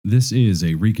This is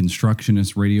a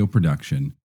Reconstructionist radio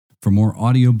production. For more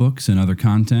audiobooks and other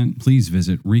content, please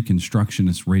visit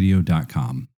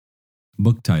reconstructionistradio.com.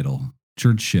 Book title,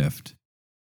 Church Shift.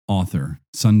 Author,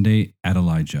 Sunday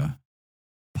Adelijah.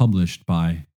 Published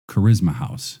by Charisma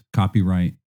House.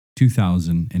 Copyright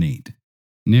 2008.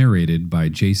 Narrated by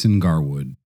Jason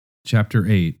Garwood. Chapter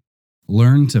 8,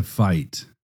 Learn to Fight.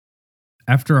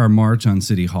 After our march on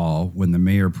City Hall, when the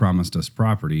mayor promised us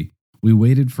property, we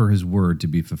waited for his word to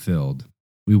be fulfilled.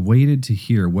 We waited to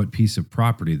hear what piece of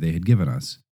property they had given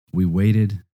us. We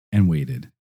waited and waited.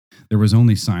 There was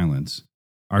only silence.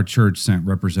 Our church sent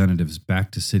representatives back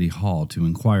to City Hall to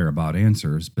inquire about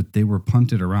answers, but they were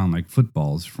punted around like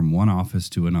footballs from one office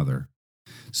to another.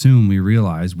 Soon we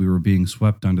realized we were being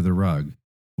swept under the rug.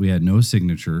 We had no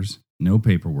signatures, no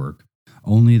paperwork,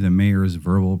 only the mayor's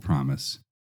verbal promise.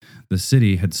 The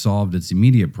city had solved its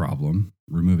immediate problem,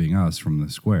 removing us from the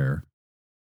square,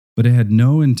 but it had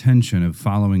no intention of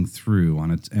following through on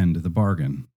its end of the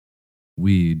bargain.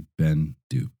 We'd been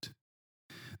duped.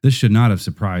 This should not have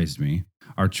surprised me.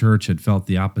 Our church had felt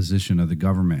the opposition of the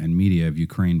government and media of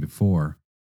Ukraine before.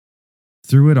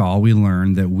 Through it all, we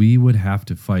learned that we would have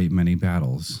to fight many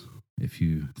battles. If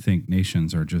you think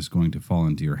nations are just going to fall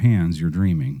into your hands, you're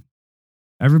dreaming.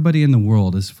 Everybody in the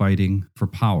world is fighting for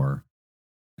power.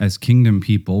 As kingdom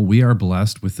people, we are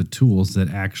blessed with the tools that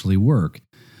actually work,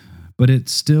 but it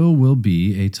still will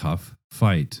be a tough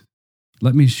fight.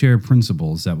 Let me share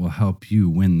principles that will help you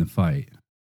win the fight.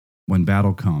 When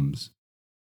battle comes.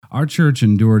 Our church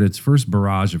endured its first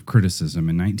barrage of criticism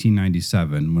in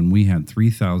 1997 when we had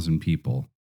 3,000 people.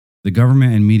 The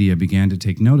government and media began to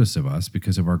take notice of us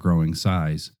because of our growing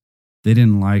size. They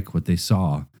didn't like what they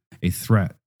saw, a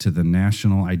threat to the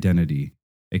national identity,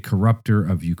 a corrupter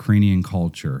of Ukrainian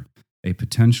culture, a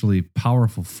potentially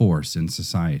powerful force in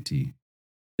society.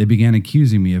 They began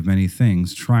accusing me of many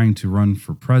things, trying to run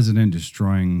for president,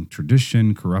 destroying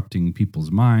tradition, corrupting people's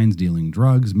minds, dealing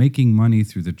drugs, making money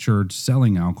through the church,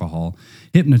 selling alcohol,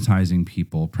 hypnotizing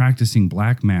people, practicing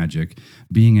black magic,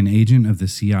 being an agent of the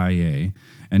CIA,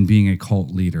 and being a cult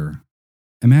leader.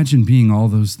 Imagine being all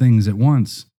those things at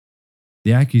once.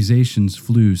 The accusations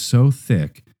flew so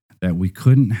thick that we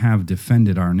couldn't have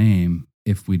defended our name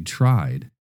if we'd tried.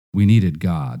 We needed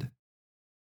God.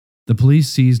 The police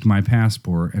seized my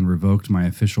passport and revoked my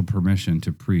official permission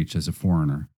to preach as a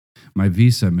foreigner. My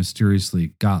visa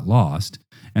mysteriously got lost,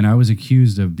 and I was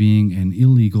accused of being an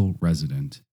illegal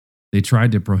resident. They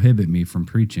tried to prohibit me from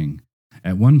preaching.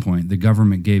 At one point, the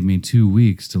government gave me 2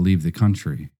 weeks to leave the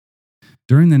country.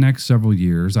 During the next several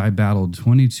years, I battled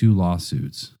 22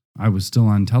 lawsuits. I was still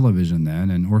on television then,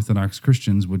 and Orthodox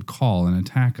Christians would call and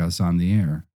attack us on the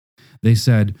air. They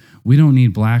said, "We don't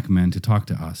need black men to talk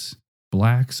to us.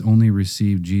 Blacks only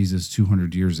received Jesus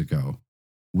 200 years ago.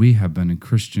 We have been a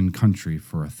Christian country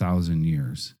for 1,000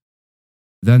 years."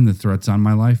 Then the threats on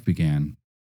my life began.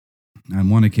 On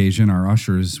one occasion, our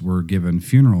ushers were given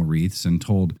funeral wreaths and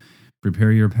told,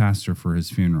 "Prepare your pastor for his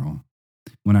funeral."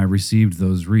 When I received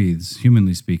those wreaths,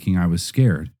 humanly speaking, I was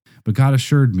scared, but God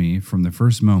assured me from the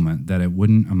first moment that it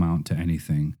wouldn't amount to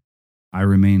anything. I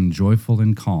remained joyful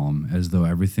and calm, as though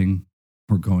everything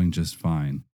were going just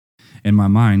fine. In my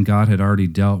mind, God had already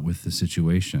dealt with the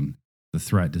situation. The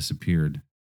threat disappeared.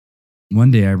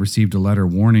 One day I received a letter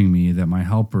warning me that my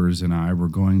helpers and I were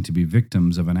going to be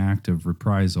victims of an act of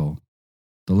reprisal.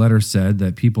 The letter said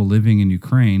that people living in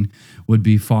Ukraine would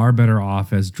be far better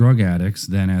off as drug addicts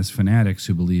than as fanatics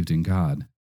who believed in God.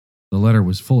 The letter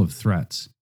was full of threats.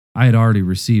 I had already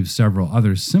received several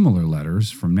other similar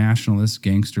letters from nationalists,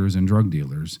 gangsters, and drug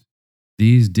dealers.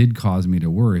 These did cause me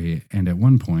to worry, and at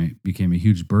one point became a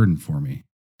huge burden for me.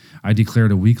 I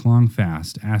declared a week-long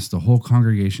fast, asked the whole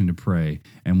congregation to pray,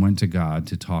 and went to God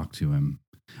to talk to him.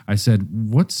 I said,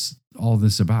 "What's all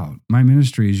this about? My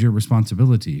ministry is your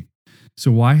responsibility.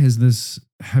 So why has this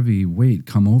heavy weight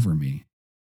come over me?"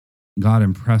 God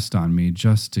impressed on me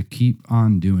just to keep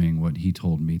on doing what he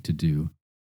told me to do.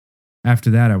 After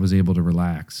that, I was able to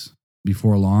relax.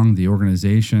 Before long, the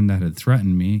organization that had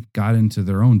threatened me got into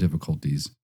their own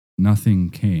difficulties. Nothing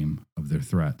came of their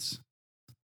threats.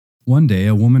 One day,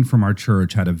 a woman from our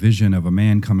church had a vision of a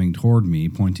man coming toward me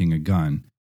pointing a gun.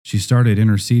 She started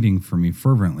interceding for me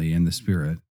fervently in the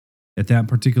spirit. At that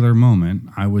particular moment,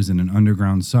 I was in an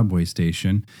underground subway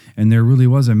station, and there really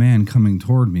was a man coming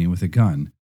toward me with a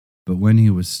gun. But when he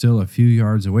was still a few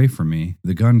yards away from me,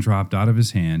 the gun dropped out of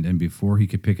his hand, and before he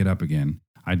could pick it up again,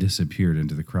 I disappeared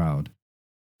into the crowd.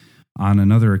 On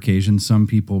another occasion, some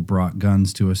people brought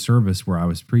guns to a service where I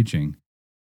was preaching.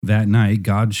 That night,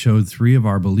 God showed 3 of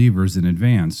our believers in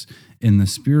advance in the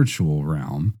spiritual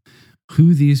realm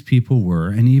who these people were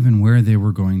and even where they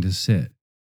were going to sit.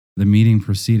 The meeting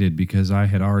proceeded because I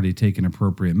had already taken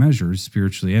appropriate measures,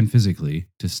 spiritually and physically,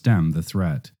 to stem the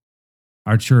threat.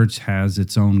 Our church has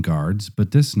its own guards,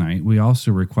 but this night we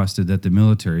also requested that the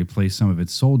military place some of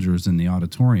its soldiers in the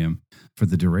auditorium for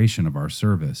the duration of our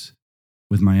service.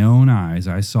 With my own eyes,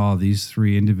 I saw these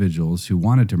three individuals who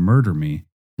wanted to murder me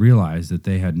realize that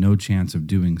they had no chance of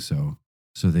doing so,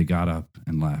 so they got up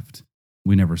and left.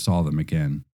 We never saw them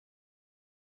again.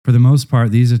 For the most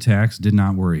part, these attacks did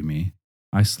not worry me.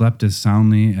 I slept as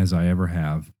soundly as I ever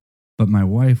have, but my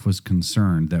wife was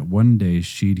concerned that one day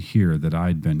she'd hear that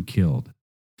I'd been killed.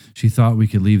 She thought we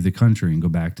could leave the country and go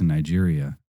back to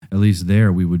Nigeria. At least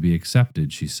there we would be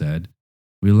accepted, she said.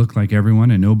 We looked like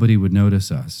everyone and nobody would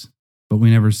notice us, but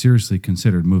we never seriously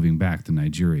considered moving back to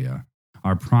Nigeria.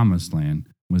 Our promised land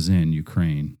was in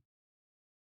Ukraine.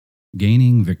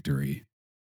 Gaining victory.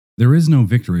 There is no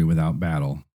victory without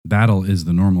battle. Battle is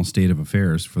the normal state of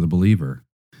affairs for the believer.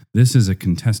 This is a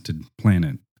contested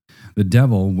planet. The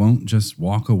devil won't just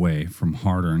walk away from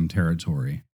hard-earned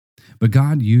territory. But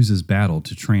God uses battle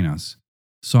to train us.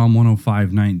 Psalm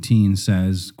 105:19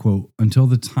 says, quote, "Until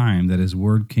the time that his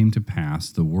word came to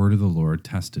pass, the word of the Lord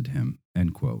tested him."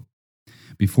 End quote.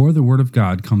 Before the word of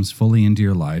God comes fully into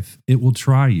your life, it will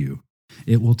try you.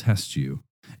 It will test you.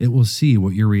 It will see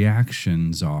what your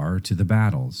reactions are to the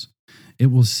battles. It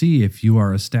will see if you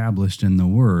are established in the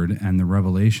word and the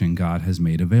revelation God has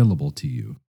made available to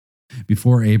you.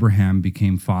 Before Abraham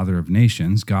became father of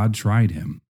nations, God tried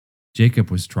him. Jacob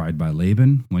was tried by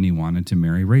Laban when he wanted to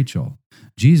marry Rachel.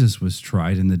 Jesus was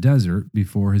tried in the desert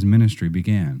before his ministry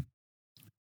began.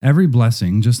 Every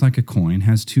blessing, just like a coin,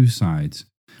 has two sides.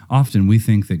 Often we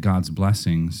think that God's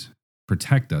blessings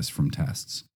protect us from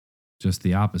tests. Just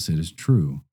the opposite is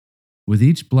true. With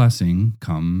each blessing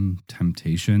come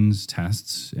temptations,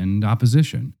 tests, and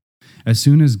opposition. As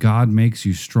soon as God makes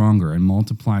you stronger and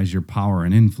multiplies your power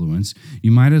and influence,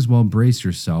 you might as well brace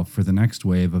yourself for the next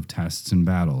wave of tests and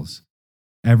battles.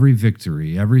 Every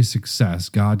victory, every success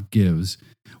God gives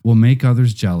will make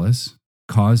others jealous,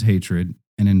 cause hatred,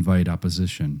 and invite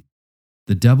opposition.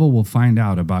 The devil will find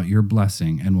out about your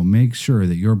blessing and will make sure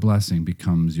that your blessing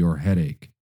becomes your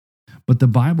headache. But the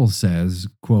Bible says,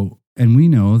 quote, "And we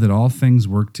know that all things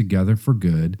work together for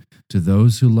good to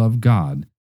those who love God,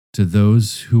 to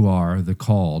those who are the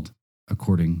called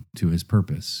according to his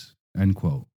purpose." End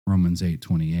quote. Romans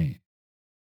 8:28.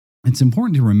 It's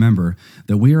important to remember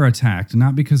that we are attacked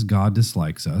not because God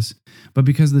dislikes us, but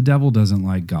because the devil doesn't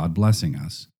like God blessing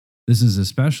us. This is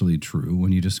especially true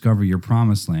when you discover your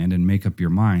promised land and make up your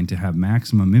mind to have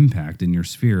maximum impact in your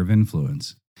sphere of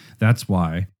influence. That's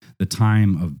why the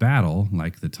time of battle,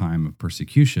 like the time of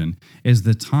persecution, is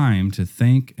the time to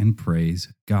thank and praise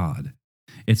God.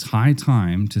 It's high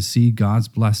time to see God's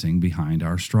blessing behind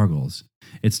our struggles.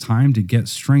 It's time to get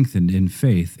strengthened in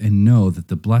faith and know that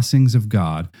the blessings of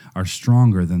God are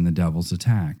stronger than the devil's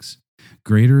attacks.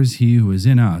 Greater is he who is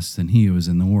in us than he who is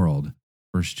in the world.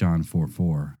 1 John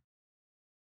 4:4.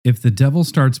 If the devil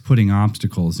starts putting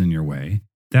obstacles in your way,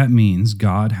 that means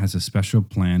God has a special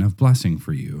plan of blessing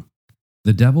for you.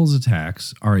 The devil's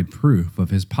attacks are a proof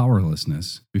of his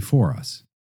powerlessness before us.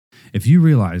 If you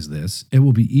realize this, it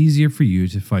will be easier for you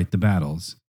to fight the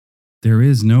battles. There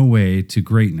is no way to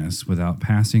greatness without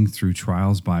passing through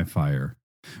trials by fire.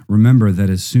 Remember that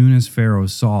as soon as Pharaoh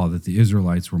saw that the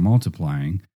Israelites were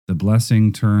multiplying, the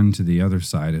blessing turned to the other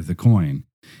side of the coin.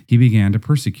 He began to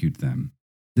persecute them.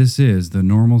 This is the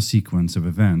normal sequence of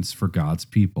events for God's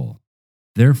people.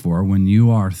 Therefore, when you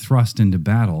are thrust into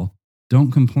battle,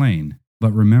 don't complain,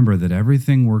 but remember that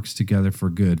everything works together for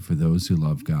good for those who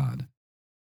love God.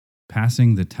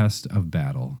 Passing the test of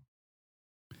battle.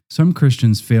 Some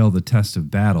Christians fail the test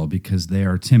of battle because they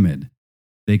are timid.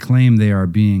 They claim they are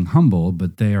being humble,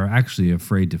 but they are actually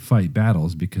afraid to fight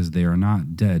battles because they are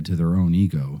not dead to their own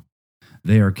ego.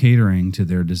 They are catering to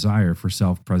their desire for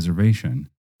self-preservation.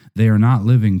 They are not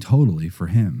living totally for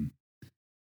Him.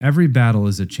 Every battle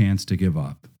is a chance to give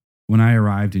up. When I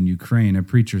arrived in Ukraine, a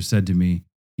preacher said to me,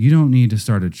 "You don't need to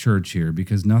start a church here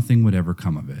because nothing would ever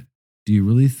come of it. Do you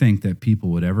really think that people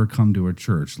would ever come to a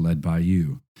church led by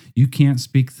you? You can't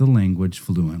speak the language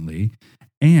fluently,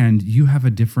 and you have a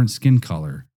different skin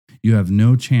color. You have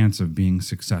no chance of being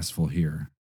successful here."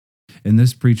 In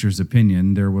this preacher's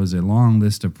opinion, there was a long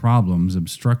list of problems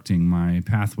obstructing my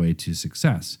pathway to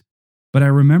success. But I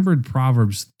remembered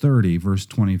Proverbs 30, verse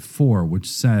 24, which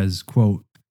says, quote,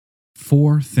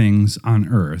 "4 things on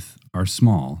earth are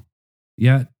small,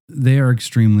 yet they are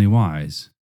extremely wise.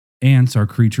 Ants are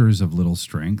creatures of little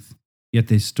strength, yet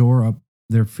they store up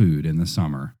their food in the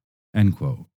summer." End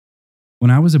quote. When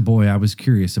I was a boy, I was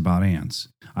curious about ants.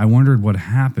 I wondered what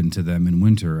happened to them in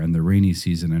winter and the rainy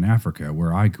season in Africa,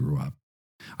 where I grew up.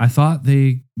 I thought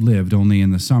they lived only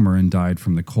in the summer and died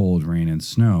from the cold, rain, and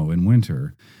snow in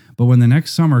winter. But when the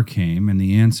next summer came and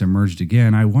the ants emerged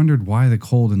again, I wondered why the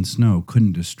cold and snow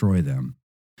couldn't destroy them.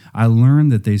 I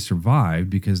learned that they survived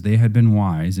because they had been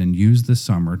wise and used the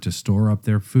summer to store up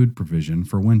their food provision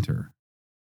for winter.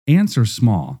 Ants are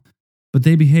small, but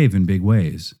they behave in big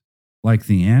ways. Like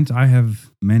the ant, I have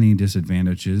many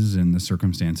disadvantages in the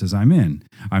circumstances I'm in.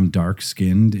 I'm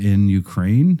dark-skinned in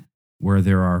Ukraine, where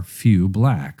there are few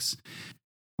blacks.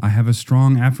 I have a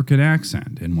strong African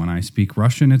accent, and when I speak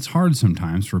Russian, it's hard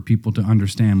sometimes for people to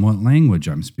understand what language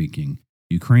I'm speaking: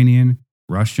 Ukrainian,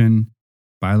 Russian,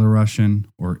 Belarusian,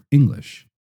 or English.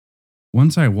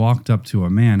 Once I walked up to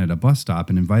a man at a bus stop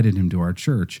and invited him to our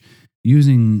church.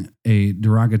 Using a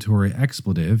derogatory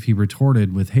expletive, he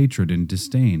retorted with hatred and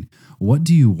disdain, "What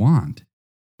do you want?"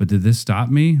 But did this stop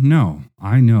me? No.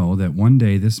 I know that one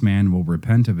day this man will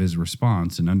repent of his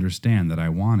response and understand that I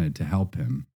wanted to help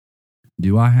him.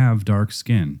 Do I have dark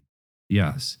skin?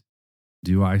 Yes.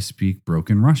 Do I speak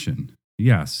broken Russian?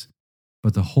 Yes.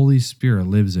 But the Holy Spirit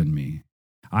lives in me.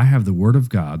 I have the Word of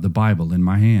God, the Bible, in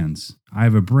my hands. I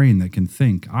have a brain that can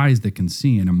think, eyes that can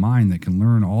see, and a mind that can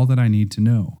learn all that I need to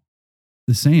know.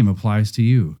 The same applies to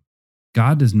you.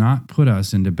 God does not put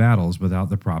us into battles without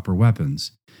the proper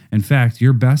weapons. In fact,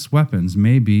 your best weapons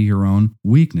may be your own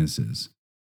weaknesses.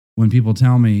 When people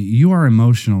tell me, "You are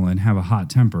emotional and have a hot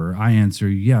temper," I answer,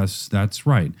 "Yes, that's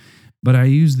right, but I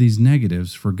use these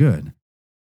negatives for good."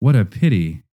 What a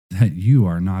pity that you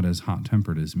are not as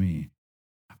hot-tempered as me.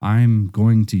 I'm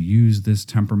going to use this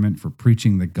temperament for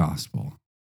preaching the gospel.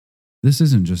 This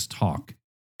isn't just talk.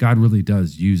 God really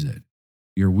does use it.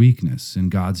 Your weakness in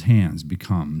God's hands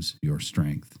becomes your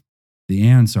strength. The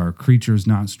ants are creatures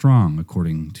not strong,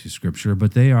 according to Scripture,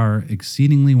 but they are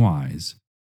exceedingly wise.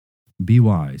 Be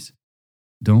wise.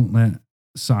 Don't let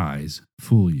size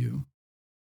fool you.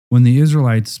 When the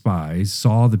Israelite spies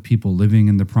saw the people living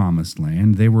in the promised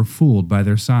land, they were fooled by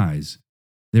their size.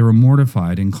 They were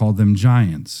mortified and called them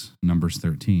giants, Numbers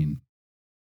 13.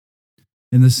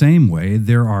 In the same way,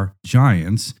 there are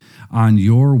giants on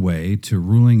your way to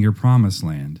ruling your promised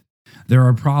land. There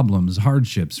are problems,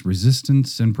 hardships,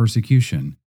 resistance, and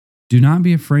persecution. Do not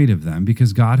be afraid of them,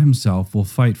 because God Himself will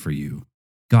fight for you.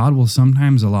 God will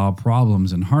sometimes allow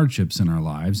problems and hardships in our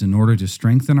lives in order to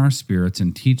strengthen our spirits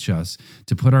and teach us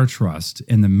to put our trust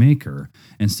in the Maker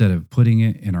instead of putting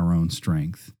it in our own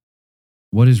strength.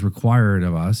 What is required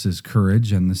of us is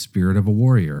courage and the spirit of a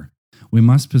warrior. We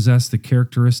must possess the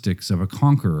characteristics of a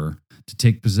conqueror to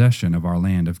take possession of our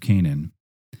land of Canaan.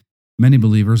 Many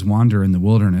believers wander in the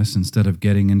wilderness instead of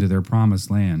getting into their promised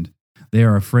land. They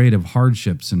are afraid of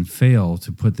hardships and fail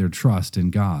to put their trust in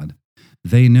God.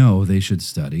 They know they should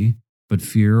study, but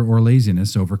fear or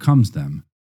laziness overcomes them.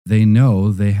 They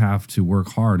know they have to work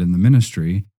hard in the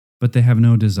ministry, but they have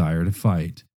no desire to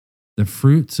fight. The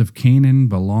fruits of Canaan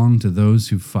belong to those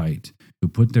who fight, who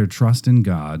put their trust in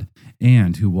God,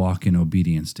 and who walk in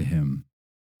obedience to Him.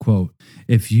 Quote,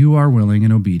 "If you are willing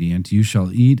and obedient, you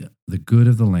shall eat the good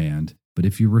of the land, but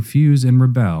if you refuse and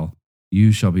rebel,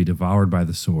 you shall be devoured by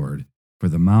the sword, for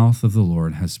the mouth of the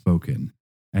Lord has spoken."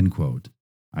 End quote.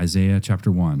 Isaiah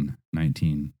chapter 1,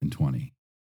 19 and 20.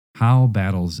 How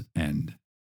battles end.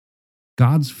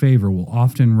 God's favor will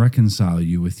often reconcile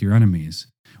you with your enemies.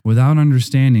 Without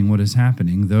understanding what is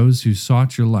happening, those who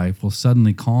sought your life will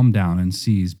suddenly calm down and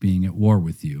cease being at war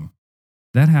with you.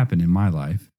 That happened in my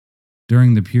life.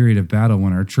 During the period of battle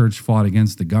when our church fought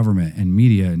against the government and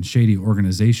media and shady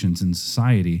organizations in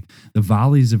society, the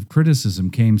volleys of criticism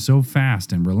came so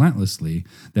fast and relentlessly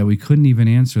that we couldn't even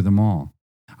answer them all.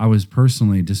 I was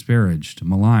personally disparaged,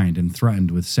 maligned, and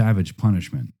threatened with savage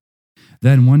punishment.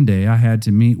 Then one day I had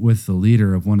to meet with the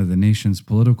leader of one of the nation's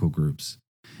political groups.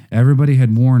 Everybody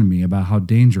had warned me about how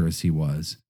dangerous he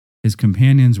was. His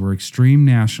companions were extreme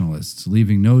nationalists,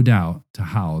 leaving no doubt to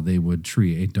how they would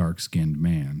treat a dark-skinned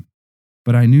man.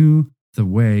 But I knew the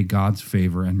way God's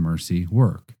favor and mercy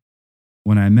work.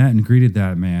 When I met and greeted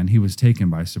that man, he was taken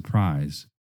by surprise.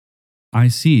 I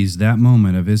seized that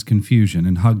moment of his confusion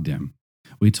and hugged him.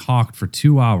 We talked for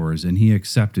 2 hours, and he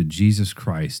accepted Jesus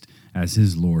Christ as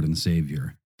his Lord and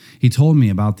Savior. He told me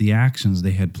about the actions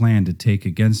they had planned to take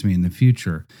against me in the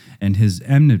future, and his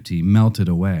enmity melted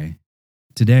away.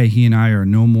 Today, he and I are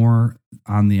no more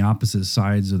on the opposite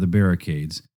sides of the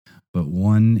barricades, but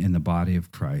one in the body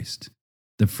of Christ.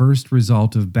 The first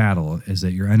result of battle is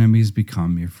that your enemies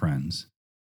become your friends.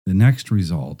 The next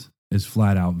result is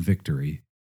flat-out victory.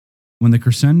 When the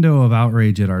crescendo of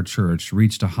outrage at our church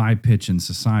reached a high pitch in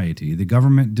society, the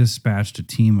government dispatched a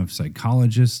team of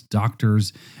psychologists,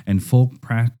 doctors, and folk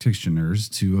practitioners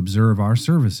to observe our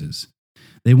services.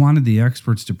 They wanted the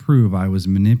experts to prove I was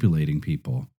manipulating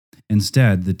people.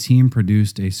 Instead, the team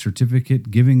produced a certificate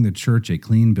giving the church a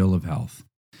clean bill of health.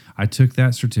 I took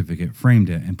that certificate, framed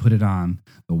it, and put it on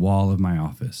the wall of my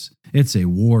office. It's a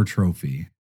war trophy.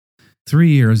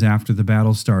 3 years after the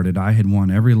battle started, I had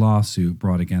won every lawsuit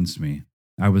brought against me.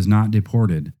 I was not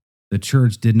deported. The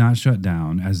church did not shut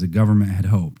down, as the government had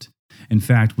hoped. In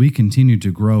fact, we continued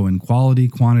to grow in quality,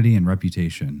 quantity, and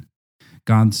reputation.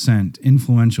 God sent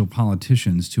influential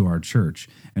politicians to our church,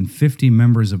 and 50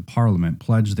 members of parliament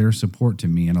pledged their support to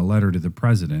me in a letter to the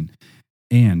president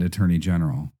and attorney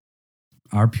general.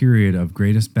 Our period of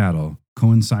greatest battle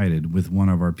coincided with one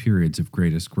of our periods of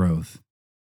greatest growth.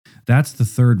 That's the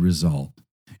third result.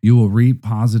 You will reap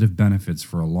positive benefits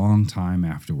for a long time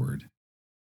afterward.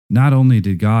 Not only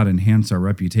did God enhance our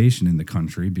reputation in the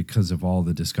country because of all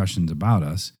the discussions about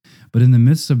us, but in the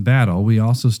midst of battle, we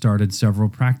also started several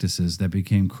practices that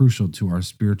became crucial to our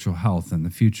spiritual health in the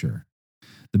future.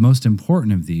 The most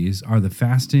important of these are the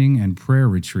fasting and prayer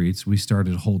retreats we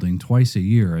started holding twice a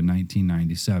year in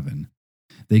 1997.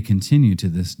 They continue to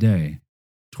this day.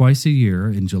 Twice a year,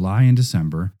 in July and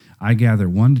December, I gather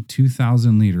 1,000 to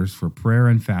 2,000 leaders for prayer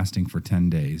and fasting for 10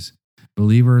 days.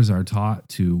 Believers are taught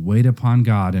to wait upon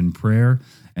God in prayer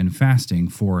and fasting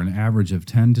for an average of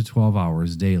 10 to 12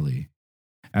 hours daily.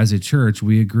 As a church,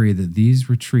 we agree that these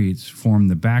retreats form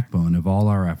the backbone of all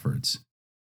our efforts.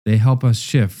 They help us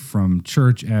shift from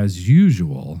church as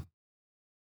usual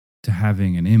to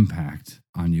having an impact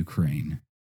on Ukraine.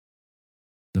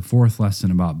 The fourth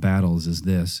lesson about battles is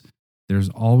this: there's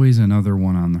always another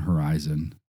one on the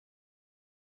horizon.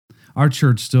 Our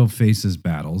church still faces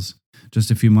battles.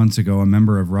 Just a few months ago, a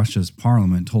member of Russia's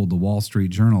parliament told the Wall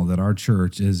Street Journal that our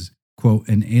church is, quote,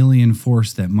 an alien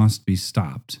force that must be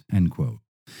stopped, end quote.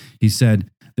 He said,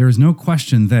 there is no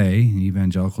question they,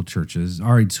 evangelical churches,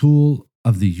 are a tool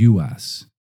of the U.S.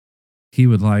 He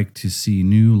would like to see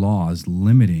new laws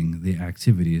limiting the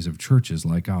activities of churches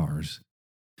like ours.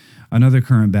 Another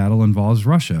current battle involves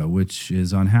Russia, which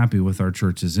is unhappy with our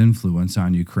church's influence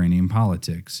on Ukrainian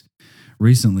politics.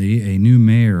 Recently, a new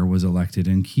mayor was elected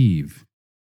in Kyiv.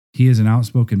 He is an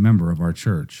outspoken member of our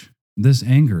church. This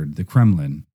angered the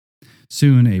Kremlin.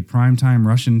 Soon, a primetime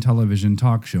Russian television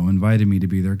talk show invited me to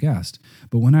be their guest,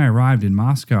 but when I arrived in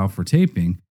Moscow for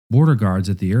taping, border guards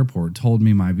at the airport told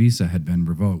me my visa had been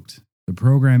revoked. The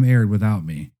program aired without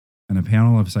me, and a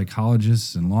panel of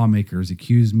psychologists and lawmakers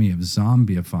accused me of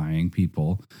zombifying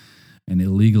people and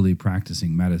illegally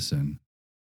practicing medicine.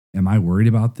 Am I worried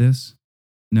about this?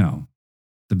 No.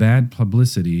 The bad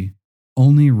publicity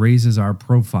only raises our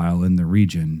profile in the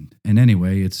region, and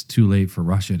anyway, it's too late for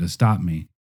Russia to stop me.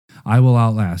 I will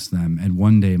outlast them, and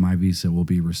one day my visa will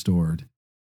be restored.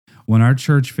 When our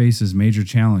church faces major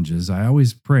challenges, I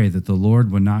always pray that the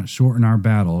Lord would not shorten our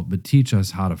battle, but teach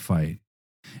us how to fight.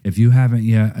 If you haven't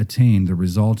yet attained the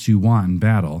results you want in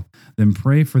battle, then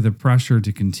pray for the pressure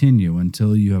to continue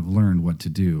until you have learned what to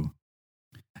do.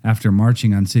 After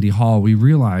marching on City Hall, we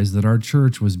realized that our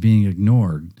church was being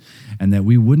ignored and that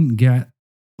we wouldn't get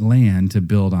land to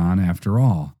build on after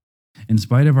all. In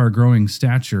spite of our growing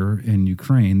stature in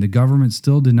Ukraine, the government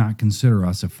still did not consider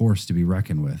us a force to be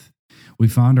reckoned with. We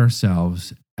found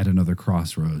ourselves at another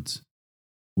crossroads.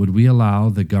 Would we allow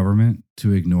the government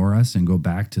to ignore us and go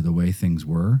back to the way things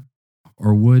were?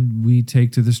 Or would we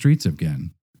take to the streets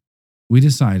again? We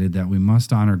decided that we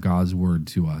must honor God's word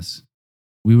to us.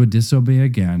 We would disobey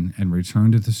again and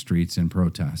return to the streets in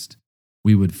protest.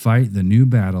 We would fight the new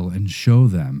battle and show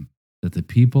them that the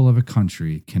people of a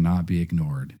country cannot be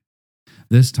ignored.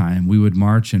 This time, we would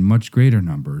march in much greater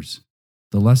numbers.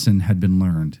 The lesson had been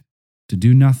learned. To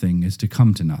do nothing is to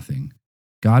come to nothing.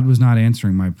 God was not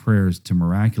answering my prayers to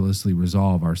miraculously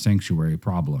resolve our sanctuary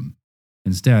problem.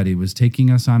 Instead, He was taking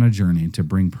us on a journey to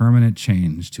bring permanent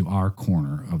change to our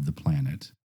corner of the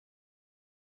planet.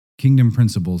 Kingdom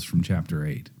Principles from Chapter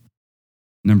 8.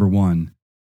 Number 1.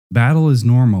 Battle is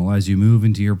normal as you move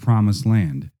into your promised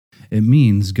land. It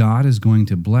means God is going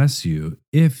to bless you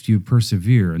if you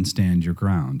persevere and stand your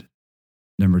ground.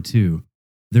 Number 2.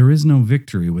 There is no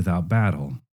victory without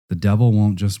battle. The devil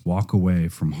won't just walk away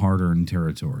from hard-earned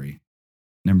territory.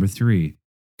 Number 3.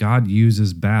 God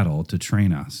uses battle to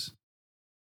train us.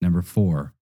 Number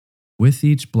 4. With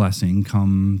each blessing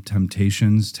come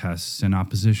temptations, tests, and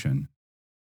opposition.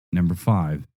 Number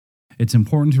 5. It's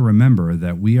important to remember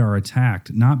that we are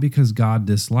attacked not because God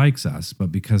dislikes us,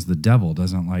 but because the devil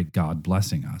doesn't like God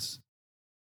blessing us.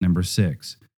 Number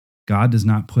 6. God does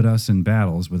not put us in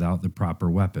battles without the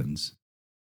proper weapons.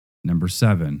 Number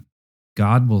 7,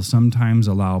 God will sometimes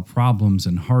allow problems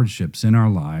and hardships in our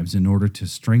lives in order to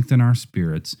strengthen our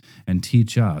spirits and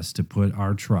teach us to put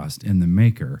our trust in the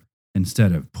Maker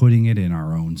instead of putting it in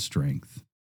our own strength.